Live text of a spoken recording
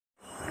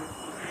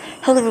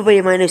Hello everybody,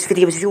 my name is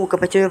Fitty.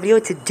 Welcome back to a video.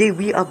 Today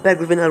we are back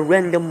with a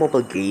random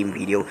mobile game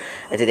video.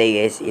 And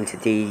today guys, in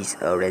today's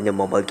random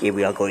mobile game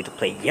we are going to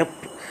play,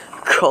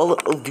 Call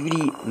of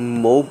Duty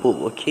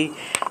Mobile, okay?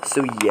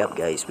 So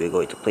guys, we're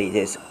going to play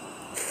this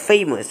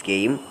famous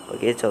game.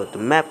 Okay, so the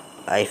map,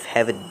 I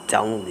haven't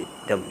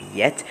downloaded them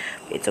yet.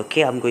 It's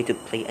okay, I'm going to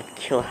play at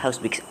Kill House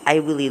because I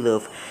really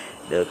love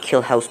the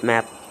Kill House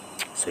map.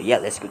 So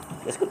let's go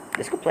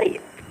play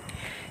it.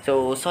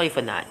 So sorry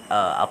for not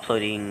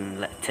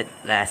uploading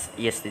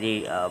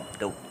yesterday.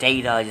 The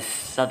data just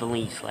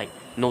suddenly is like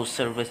no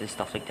service and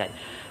stuff like that,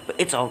 but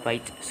it's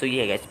alright. So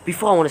guys,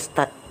 before I want to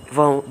start,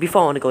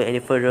 before I want to go any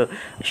further,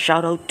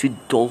 shout out to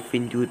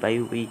Dolphin Dude, by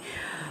the way.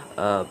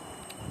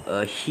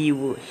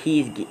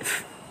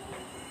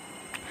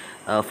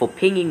 For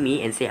pinging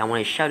me and say I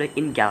want to shout out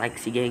in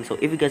Galaxy Gang. So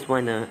if you guys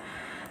wanna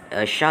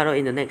shout out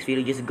in the next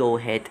video, just go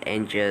ahead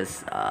and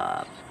just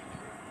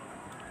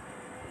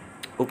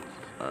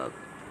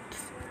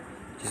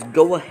just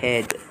go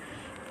ahead.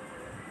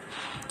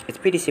 It's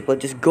pretty simple.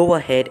 Just go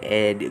ahead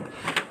and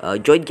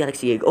join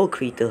Galaxy Egg or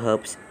Creator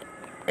Hubs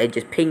and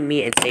just ping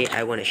me and say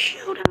I want a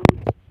shout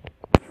out.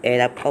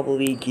 And I'll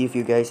probably give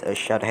you guys a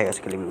shout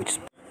out. Which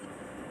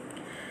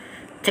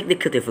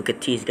technical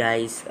difficulties,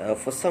 guys.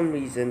 For some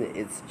reason,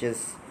 it's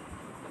just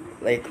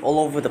like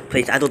all over the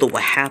place. I don't know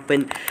what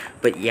happened,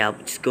 but I'm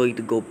just going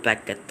to go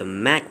back at the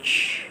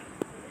match.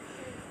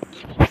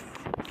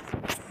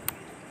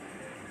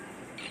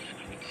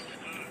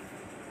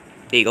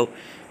 There you go.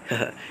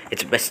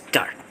 It's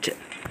restart.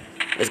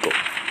 Let's go.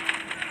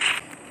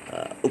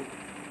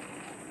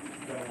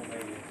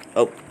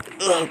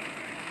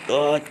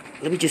 God.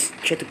 Let me just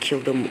try to kill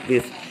them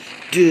with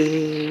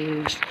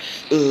this.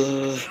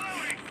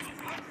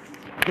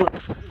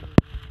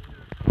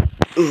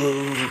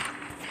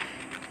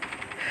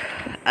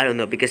 I don't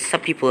know, because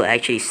some people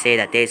actually say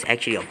that there's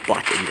actually a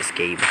bot in this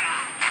game.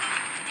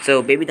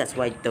 So maybe that's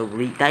why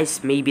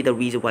that's maybe the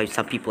reason why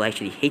some people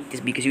actually hate this,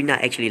 because you're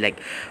not actually like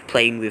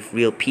playing with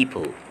real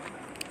people.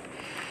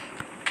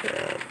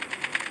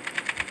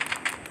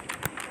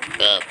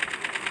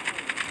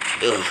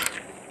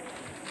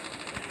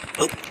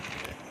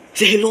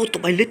 Say hello to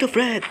my little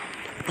friend.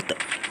 What the?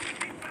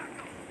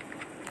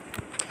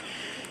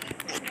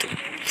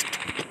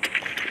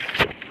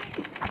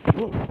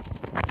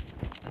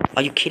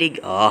 Are you kidding?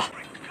 Okay.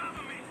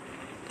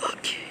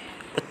 What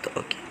the?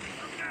 Okay.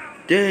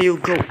 There you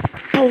go.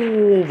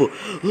 Boom!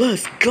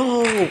 Let's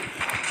go!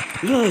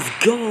 Let's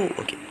go!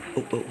 Okay.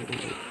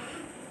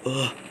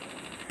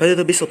 Better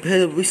the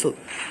whistle.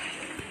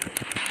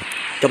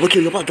 Double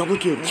kill, double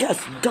kill. Yes,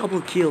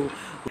 double kill.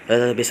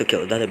 Another missile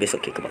kill. Okay,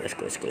 come on, let's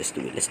do it.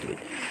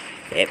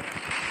 Yep.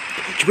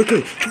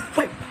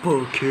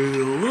 Triple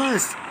kill.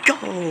 Let's go!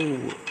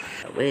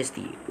 Where's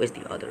the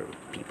other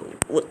people?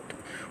 What?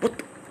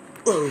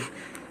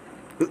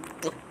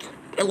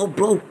 Hello,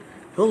 bro.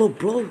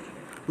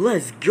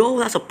 Let's go.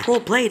 That's a pro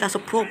play.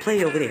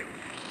 Over there.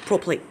 Pro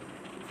play.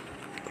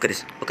 Look at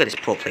this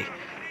pro play.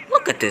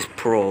 Look at this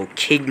pro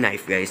king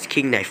knife, guys.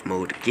 King knife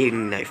mode.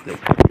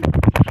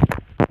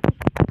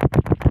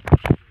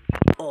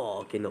 Oh,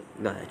 okay, no,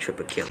 not a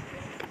triple kill.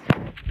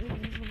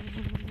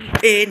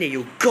 And there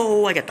you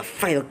go. I got the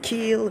final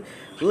kill.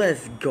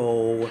 Let's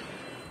go.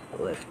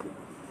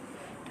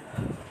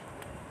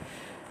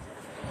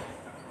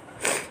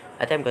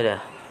 I think I'm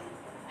gonna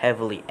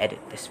heavily edit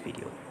this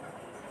video.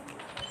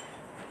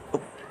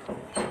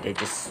 They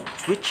just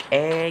switch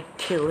and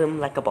kill him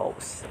like a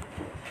boss.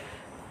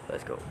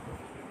 Let's go.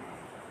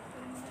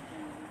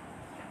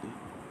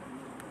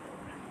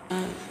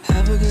 Look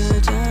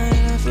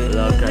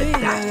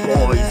at that,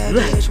 boys.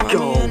 Let's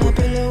go.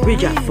 We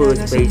got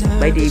first place.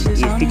 My name is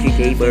Fitty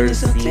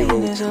Gamers 02.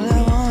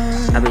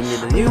 I'm in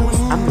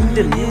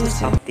the news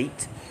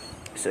update.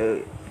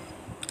 So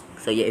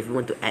if you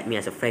want to add me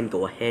as a friend,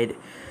 go ahead.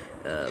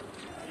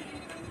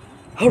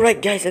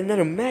 Alright guys,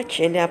 another match,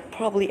 and I'll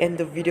probably end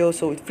the video.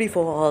 So it's free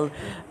for all.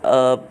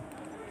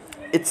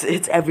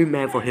 It's every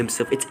man for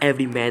himself. It's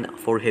every man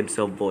for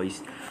himself,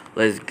 boys.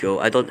 Let's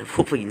go.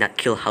 Hopefully not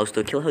Kill House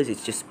though. Kill House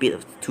is just a bit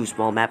of too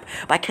small map.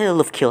 But I kinda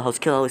love Kill House.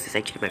 Kill House is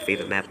actually my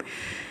favorite map.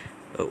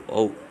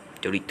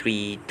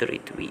 33.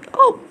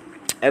 Oh,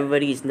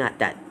 everybody is not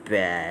that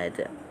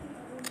bad.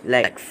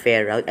 Like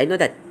fair out. I know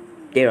that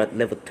there are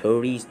level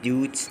 30s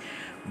dudes,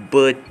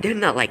 but they're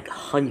not like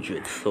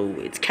 100, so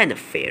it's kind of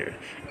fair.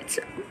 It's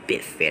a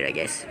bit fair, I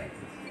guess.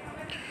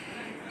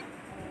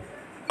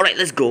 Alright,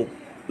 let's go,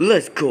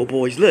 boys.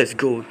 Let's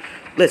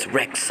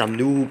wreck some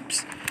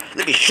noobs.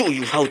 Let me show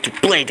you how to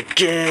play the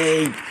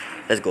game.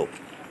 Let's go.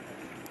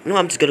 No,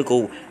 I'm just gonna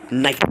go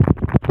knife.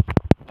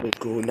 Let's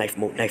go knife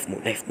mode.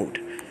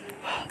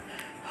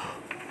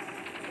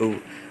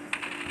 Oh.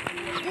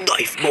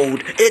 Knife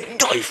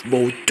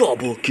mode,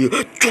 double kill,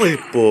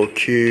 triple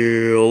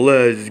kill.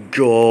 Let's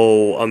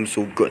go. I'm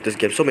so good at this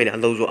game. So many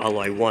Adonzo All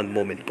I. One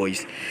moment,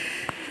 boys.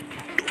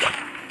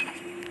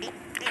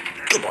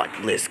 Come on,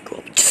 let's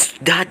go. I'm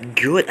just that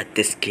good at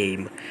this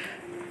game.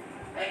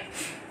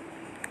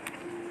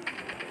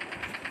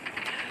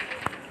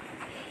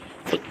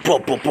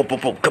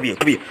 Come here,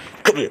 come here,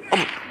 come here.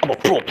 I'm a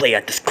pro player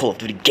at this Call of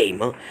Duty game,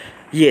 huh?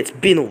 Yeah, it's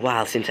been a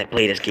while since I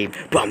played this game,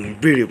 but I'm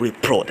really, really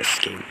pro at this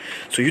game.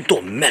 So you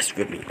don't mess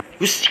with me.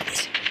 You see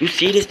this? You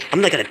see this?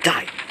 I'm not gonna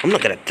die. I'm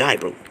not gonna die,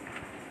 bro.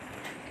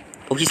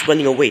 Oh, he's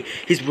running away.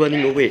 He's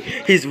running away.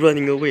 He's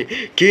running away.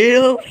 Get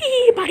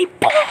away, my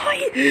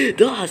boy.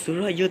 That's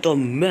right. You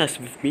don't mess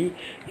with me.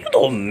 You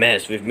don't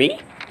mess with me.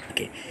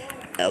 Okay.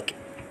 Okay.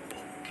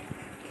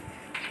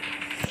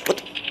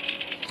 What?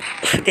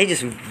 They're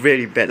just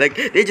really bad. Like,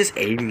 they just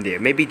aim there.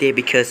 Maybe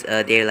because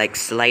they're like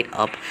slide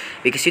up.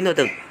 Because you know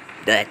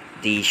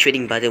the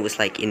shooting button was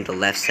like in the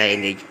left side,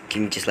 and they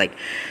can just like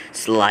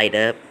slide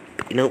up.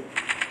 You know.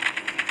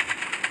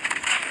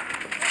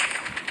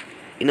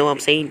 You know what I'm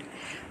saying?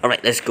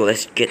 Alright, let's go.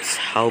 Let's get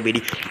how many?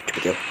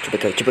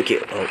 Triple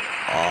kill.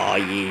 Oh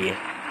yeah.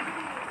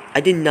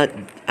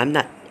 I'm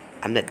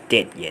not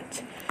dead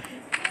yet.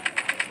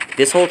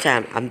 This whole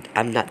time,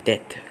 I'm not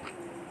dead.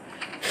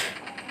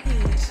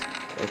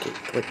 Okay,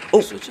 come on.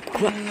 Oh,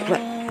 crap.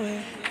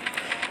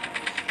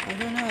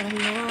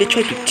 They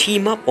tried to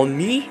team up on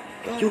me.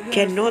 You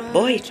cannot,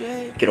 boy.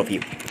 Get off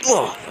you.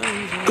 Oh,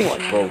 come on,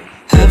 bro.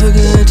 Have a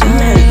good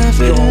time,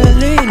 feeling the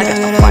lead. I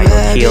got the final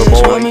kill,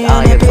 boy.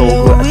 I am so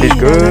good at this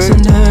girl.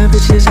 Some dirt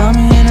bitches on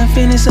me and I'm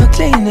feeling so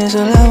clean. That's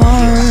all I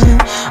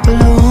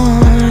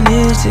want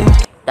is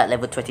to. That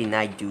level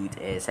 29 dude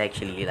is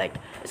actually like,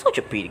 it's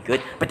actually pretty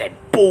good. But then,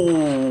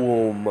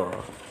 boom.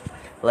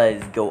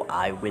 Let's go,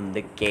 I win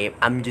the game.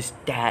 I'm just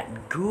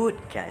that good,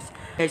 guys.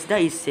 Guys,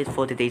 that is it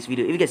for today's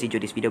video. If you guys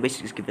enjoyed this video, make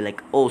sure to give it a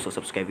like. Also,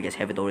 subscribe if you guys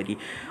haven't already.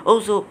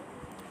 Also,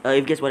 if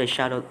you guys want a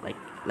shout out,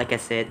 like I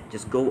said,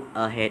 just go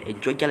ahead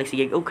and join Galaxy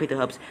Gang or Creator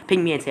Hubs.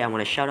 Ping me and say I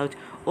want a shout out,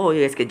 or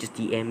you guys can just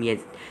DM me and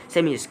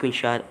send me a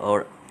screenshot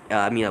or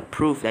a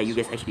proof that you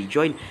guys actually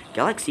joined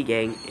Galaxy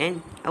Gang,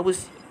 and I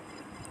was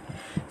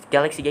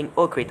Galaxy Gang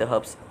or Creator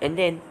Hubs, and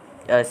then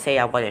say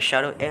I want a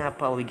shout out, and I'll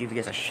probably give you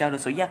guys a shout out.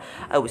 So yeah,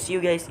 I will see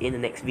you guys in the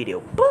next video.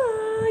 Bye.